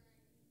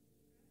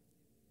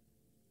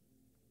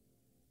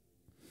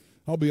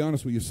 I'll be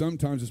honest with you,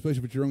 sometimes,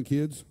 especially with your own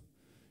kids,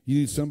 you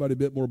need somebody a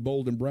bit more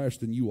bold and brash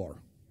than you are.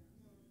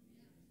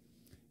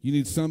 You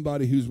need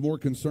somebody who's more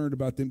concerned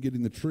about them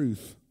getting the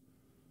truth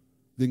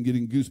than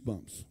getting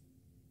goosebumps.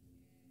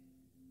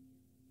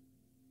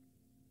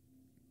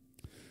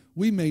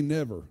 We may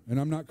never, and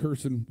I'm not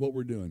cursing what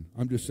we're doing,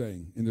 I'm just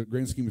saying, in the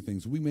grand scheme of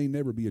things, we may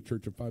never be a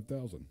church of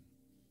 5,000.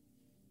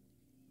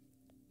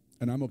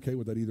 And I'm okay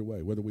with that either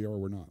way, whether we are or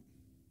we're not.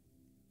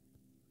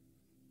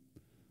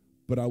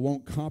 But I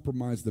won't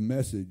compromise the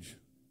message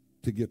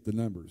to get the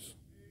numbers.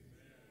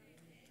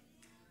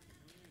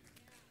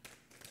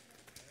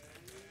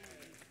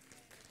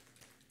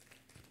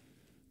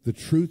 The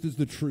truth is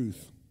the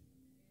truth.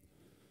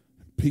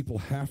 People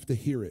have to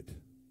hear it.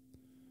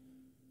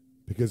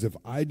 Because if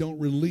I don't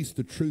release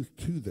the truth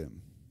to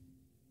them,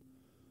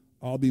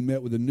 I'll be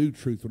met with a new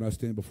truth when I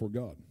stand before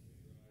God.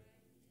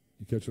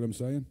 You catch what I'm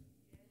saying?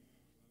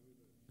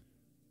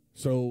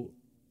 So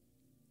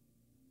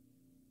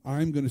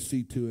I'm going to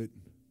see to it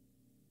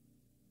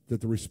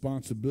that the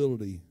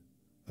responsibility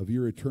of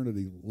your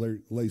eternity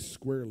lays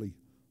squarely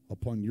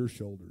upon your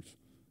shoulders,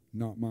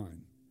 not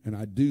mine. And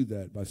I do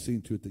that by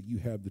seeing to it that you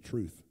have the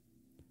truth.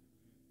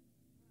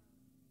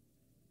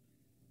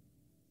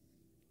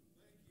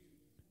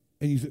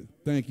 And you say,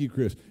 thank you,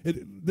 Chris.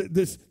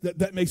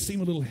 That may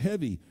seem a little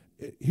heavy.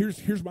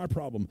 Here's my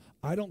problem.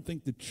 I don't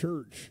think the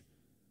church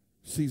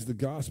sees the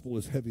gospel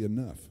as heavy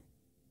enough.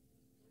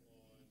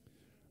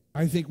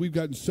 I think we've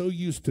gotten so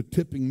used to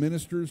tipping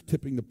ministers,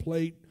 tipping the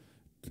plate,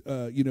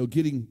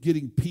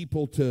 getting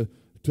people to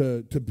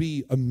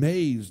be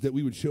amazed that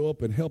we would show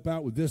up and help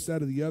out with this,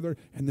 that, or the other,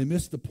 and they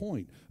miss the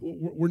point.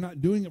 We're not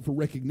doing it for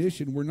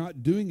recognition. We're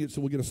not doing it so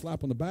we'll get a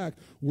slap on the back.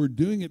 We're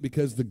doing it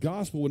because the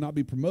gospel will not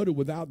be promoted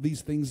without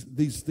these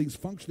things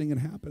functioning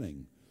and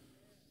happening.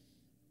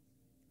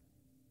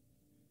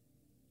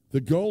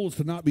 The goal is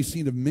to not be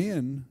seen of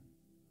men.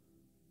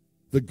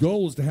 The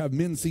goal is to have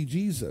men see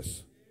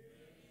Jesus.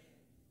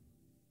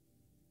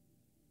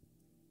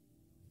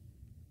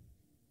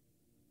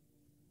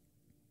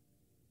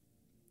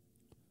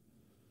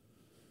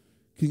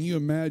 Can you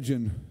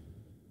imagine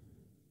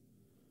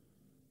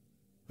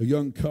a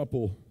young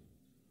couple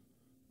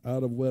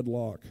out of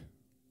wedlock,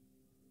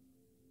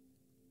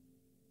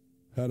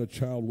 had a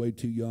child way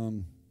too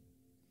young,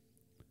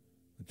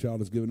 the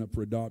child is given up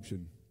for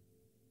adoption.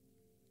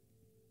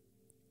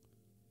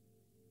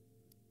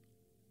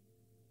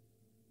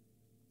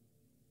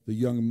 The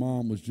young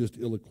mom was just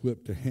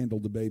ill-equipped to handle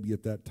the baby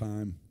at that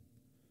time.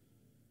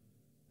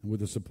 And with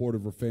the support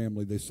of her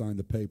family, they signed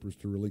the papers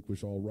to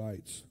relinquish all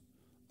rights,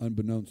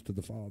 unbeknownst to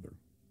the father.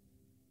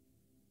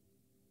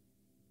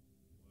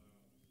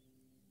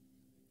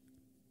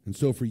 And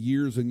so for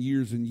years and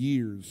years and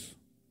years,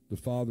 the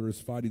father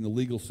is fighting the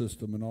legal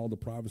system and all the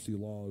privacy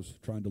laws,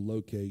 trying to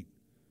locate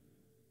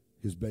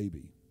his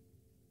baby.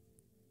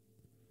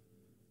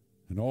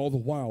 And all the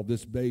while,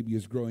 this baby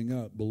is growing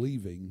up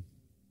believing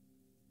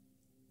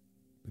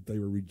that they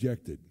were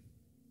rejected,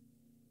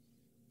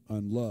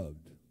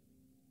 unloved,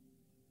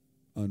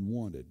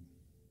 unwanted,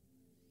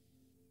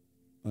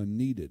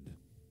 unneeded,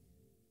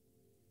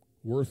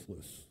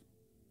 worthless,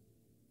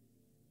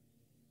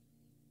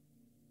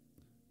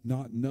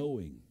 not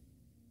knowing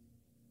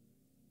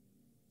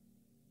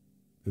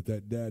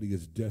that daddy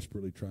is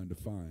desperately trying to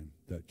find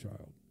that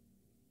child.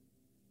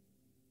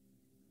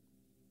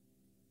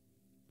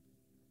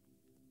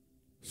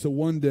 So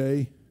one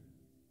day,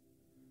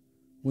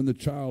 when the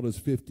child is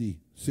 50,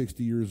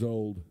 60 years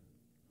old,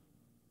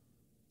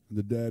 and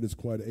the dad is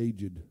quite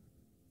aged,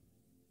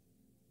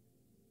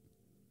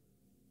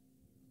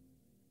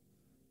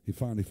 he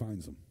finally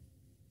finds him.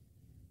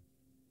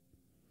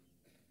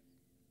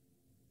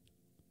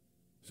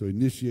 So he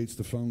initiates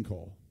the phone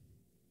call.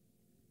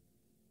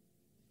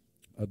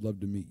 I'd love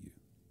to meet you.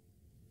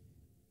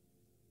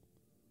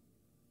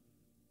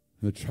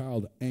 And the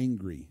child,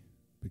 angry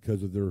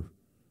because of their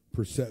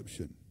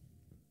perception,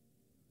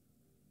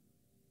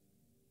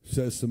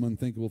 says some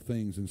unthinkable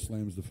things and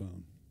slams the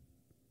phone,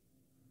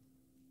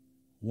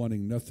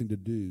 wanting nothing to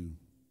do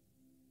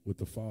with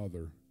the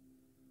father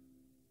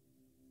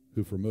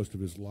who for most of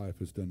his life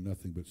has done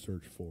nothing but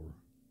search for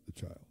the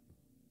child.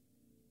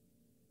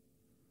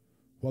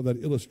 While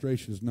that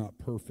illustration is not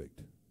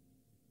perfect,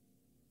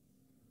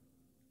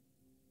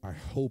 I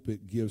hope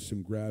it gives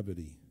some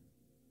gravity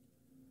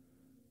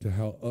to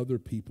how other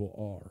people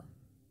are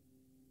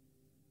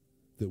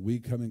that we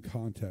come in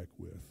contact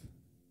with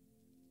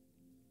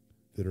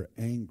that are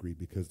angry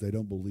because they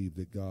don't believe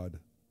that God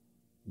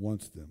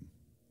wants them,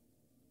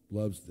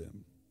 loves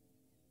them,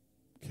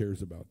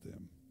 cares about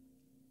them,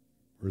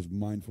 or is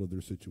mindful of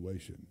their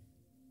situation.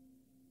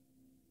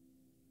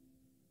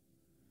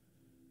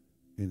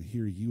 And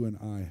here you and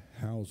I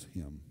house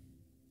him,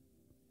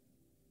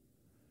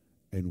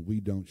 and we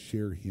don't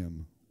share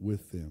him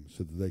with them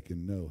so that they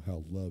can know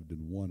how loved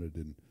and wanted,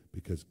 and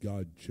because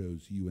God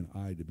chose you and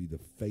I to be the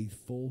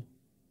faithful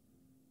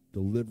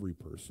delivery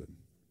person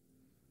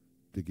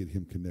to get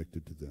him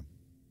connected to them.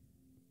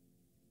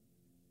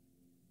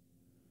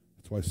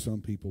 That's why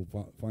some people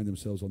find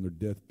themselves on their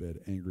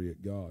deathbed angry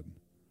at God,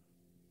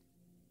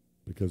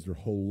 because their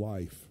whole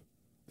life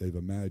they've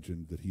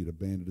imagined that he had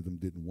abandoned them,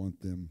 didn't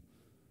want them,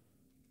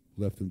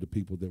 left them to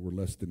people that were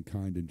less than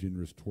kind and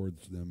generous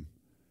towards them,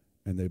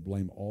 and they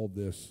blame all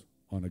this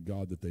on a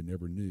God that they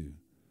never knew.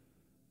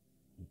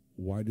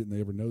 Why didn't they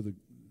ever know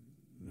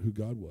who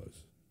God was?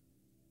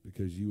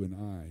 Because you and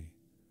I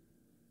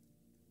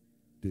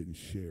didn't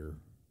share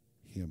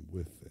him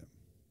with them.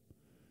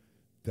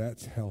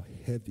 That's how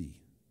heavy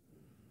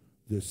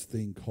this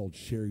thing called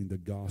sharing the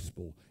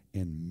gospel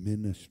and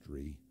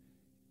ministry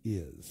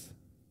is.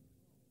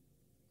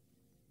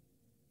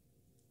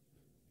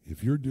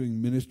 If you're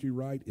doing ministry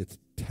right, it's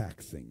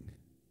taxing.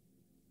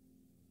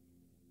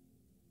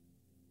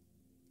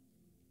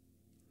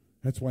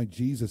 That's why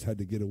Jesus had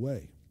to get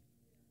away.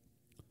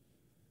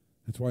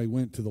 That's why he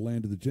went to the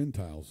land of the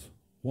Gentiles.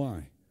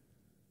 Why?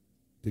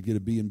 To get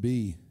a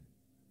B&B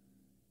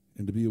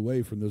and to be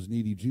away from those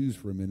needy Jews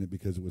for a minute,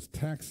 because it was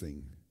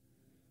taxing.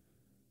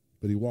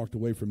 But he walked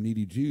away from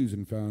needy Jews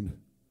and found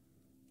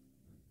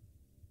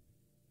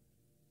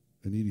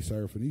a needy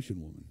Syrophoenician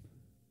woman.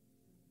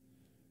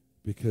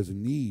 Because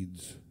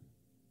needs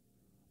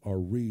are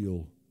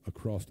real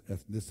across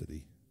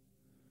ethnicity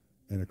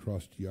and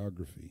across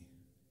geography.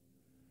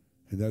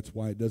 And that's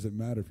why it doesn't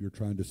matter if you're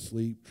trying to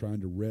sleep,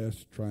 trying to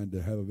rest, trying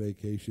to have a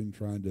vacation,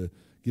 trying to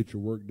get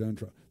your work done.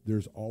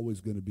 There's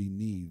always going to be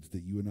needs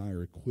that you and I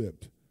are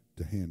equipped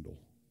to handle.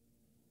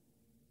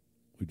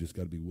 We just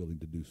got to be willing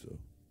to do so.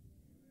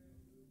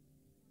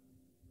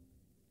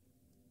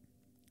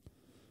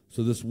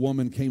 So this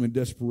woman came in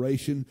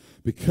desperation.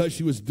 Because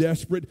she was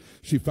desperate,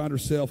 she found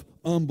herself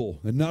humble.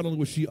 And not only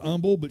was she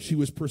humble, but she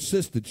was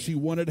persistent. She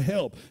wanted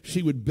help.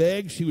 She would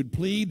beg. She would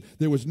plead.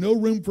 There was no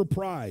room for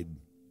pride.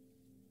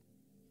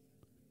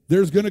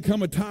 There's going to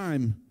come a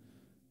time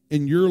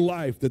in your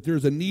life that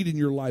there's a need in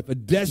your life, a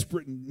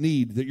desperate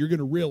need, that you're going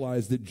to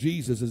realize that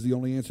Jesus is the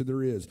only answer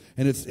there is.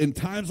 And it's in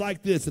times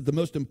like this that the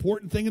most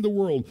important thing in the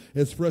world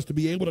is for us to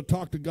be able to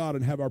talk to God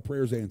and have our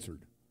prayers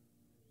answered.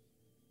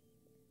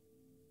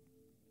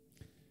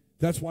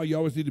 That's why you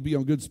always need to be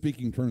on good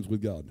speaking terms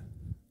with God.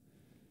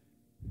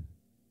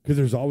 Because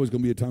there's always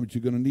going to be a time that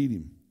you're going to need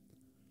him.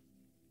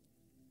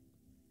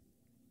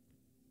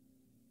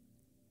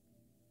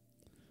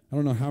 I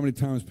don't know how many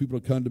times people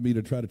have come to me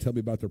to try to tell me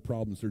about their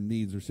problems, their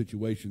needs, their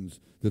situations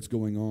that's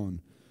going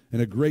on.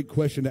 And a great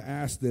question to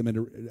ask them and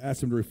to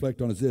ask them to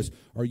reflect on is this: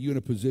 are you in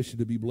a position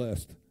to be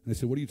blessed? And I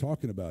said, what are you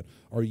talking about?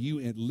 Are you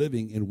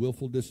living in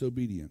willful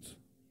disobedience?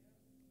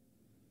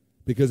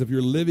 Because if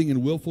you're living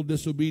in willful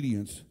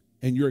disobedience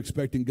and you're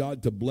expecting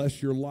God to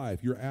bless your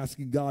life, you're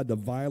asking God to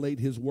violate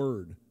his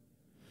word.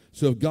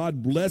 So if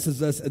God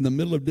blesses us in the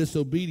middle of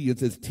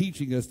disobedience, it's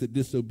teaching us that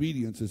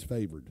disobedience is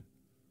favored.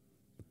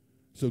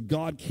 So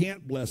God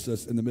can't bless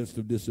us in the midst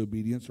of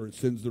disobedience, or it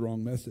sends the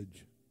wrong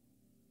message.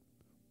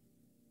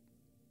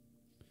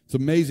 It's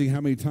amazing how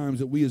many times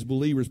that we as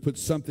believers put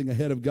something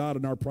ahead of God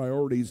in our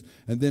priorities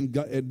and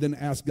then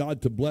ask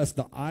God to bless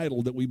the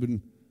idol that we've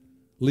been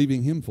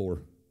leaving him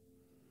for.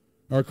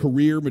 Our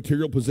career,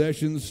 material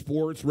possessions,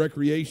 sports,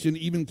 recreation,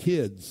 even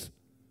kids.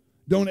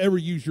 Don't ever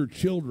use your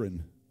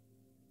children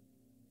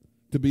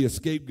to be a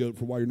scapegoat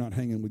for why you're not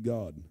hanging with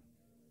God.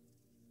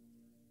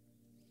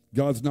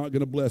 God's not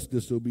going to bless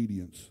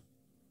disobedience.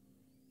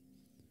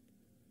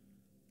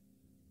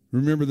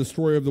 Remember the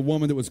story of the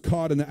woman that was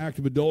caught in the act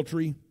of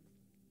adultery?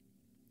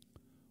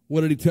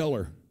 What did he tell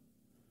her?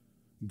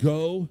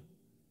 Go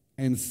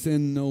and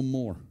sin no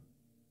more.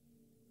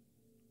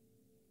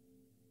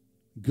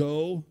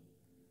 Go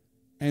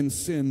and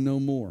sin no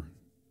more.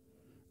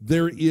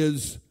 There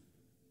is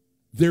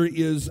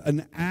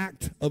an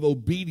act of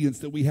obedience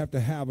that we have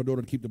to have in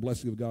order to keep the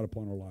blessing of God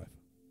upon our life.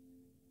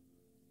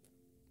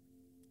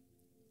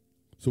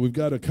 So we've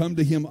got to come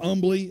to him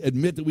humbly,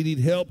 admit that we need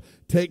help,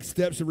 take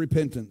steps of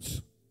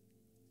repentance.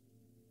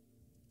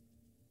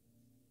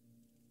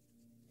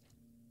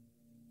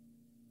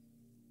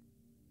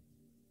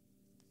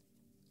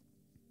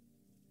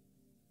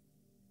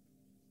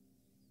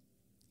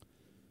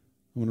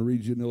 I'm going to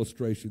read you an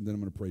illustration, then I'm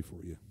going to pray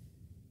for you.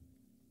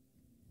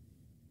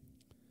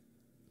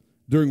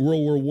 During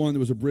World War I, there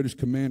was a British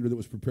commander that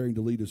was preparing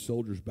to lead his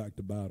soldiers back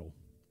to battle.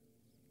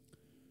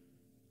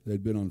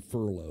 They'd been on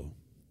furlough.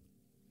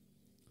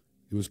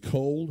 It was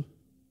cold,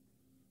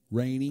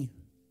 rainy,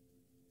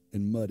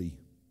 and muddy.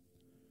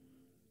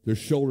 Their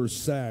shoulders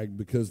sagged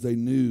because they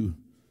knew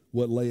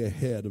what lay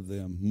ahead of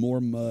them. More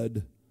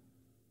mud,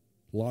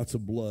 lots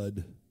of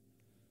blood,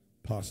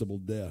 possible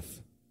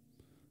death.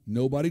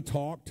 Nobody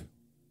talked.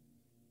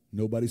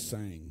 Nobody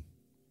sang.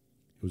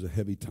 It was a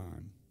heavy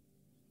time.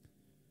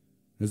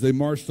 As they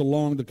marched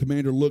along, the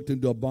commander looked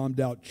into a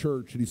bombed-out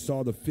church, and he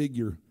saw the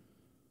figure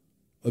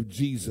of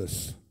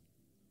Jesus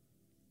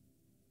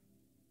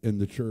in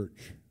the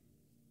church.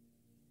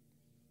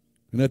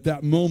 And at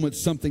that moment,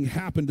 something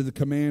happened to the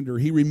commander.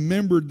 He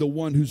remembered the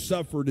one who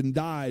suffered and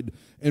died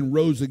and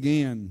rose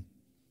again.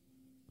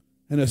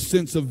 And a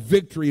sense of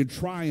victory and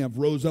triumph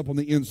rose up on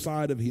the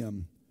inside of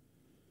him.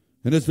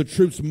 And as the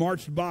troops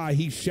marched by,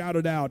 he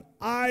shouted out,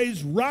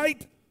 "Eyes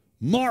right,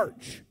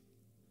 march!"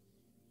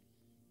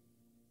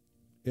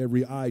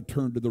 Every eye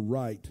turned to the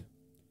right.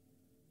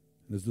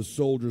 And as the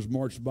soldiers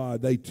marched by,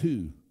 they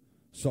too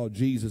saw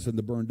Jesus in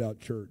the burned out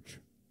church.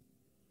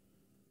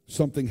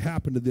 Something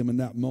happened to them in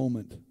that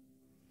moment.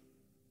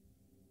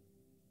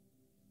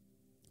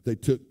 They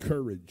took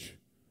courage.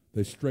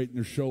 They straightened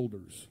their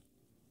shoulders.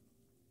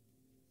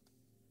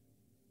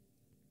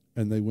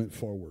 And they went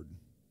forward.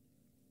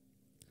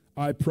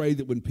 I pray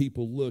that when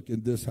people look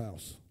in this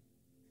house,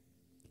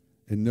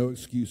 and no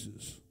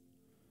excuses,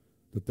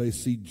 that they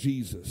see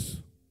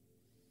Jesus,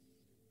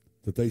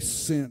 that they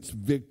sense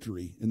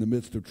victory in the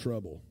midst of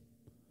trouble,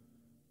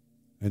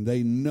 and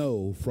they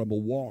know from a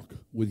walk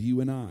with you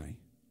and I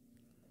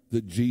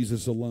that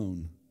Jesus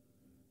alone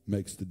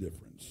makes the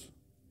difference.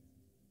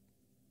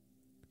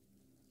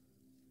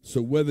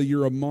 So whether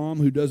you're a mom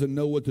who doesn't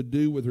know what to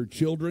do with her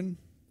children,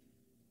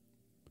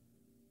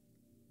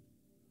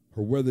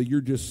 or whether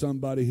you're just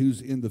somebody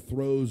who's in the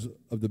throes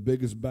of the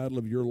biggest battle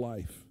of your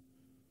life,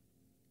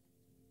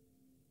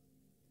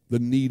 the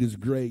need is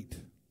great.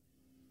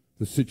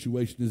 The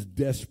situation is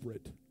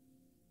desperate.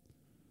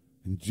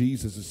 And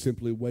Jesus is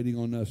simply waiting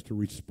on us to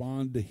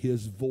respond to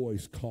his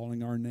voice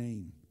calling our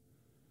name.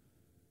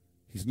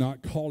 He's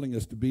not calling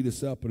us to beat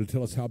us up and to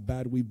tell us how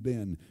bad we've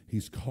been.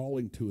 He's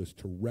calling to us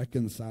to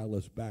reconcile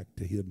us back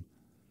to him.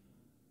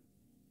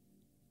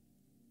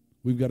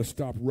 We've got to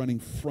stop running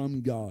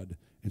from God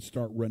and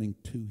start running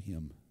to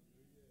him.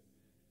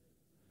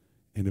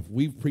 And if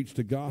we've preached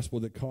a gospel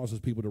that causes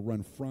people to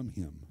run from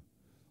him,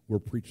 we're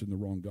preaching the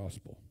wrong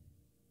gospel.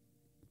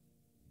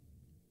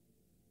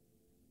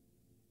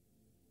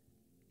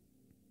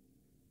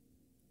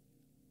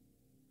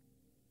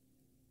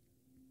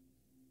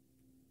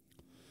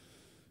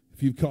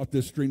 If you've caught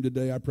this stream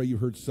today, I pray you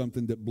heard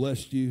something that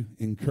blessed you,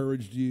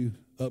 encouraged you,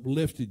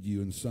 uplifted you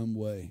in some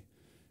way.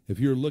 If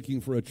you're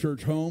looking for a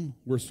church home,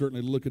 we're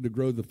certainly looking to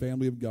grow the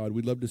family of God.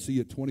 We'd love to see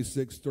you at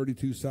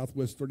 2632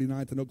 Southwest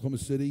 39th in Oklahoma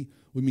City.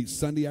 We meet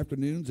Sunday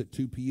afternoons at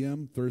 2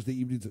 p.m., Thursday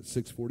evenings at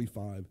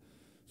 6:45.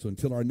 So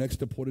until our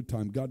next appointed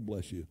time, God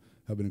bless you.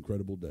 Have an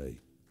incredible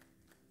day.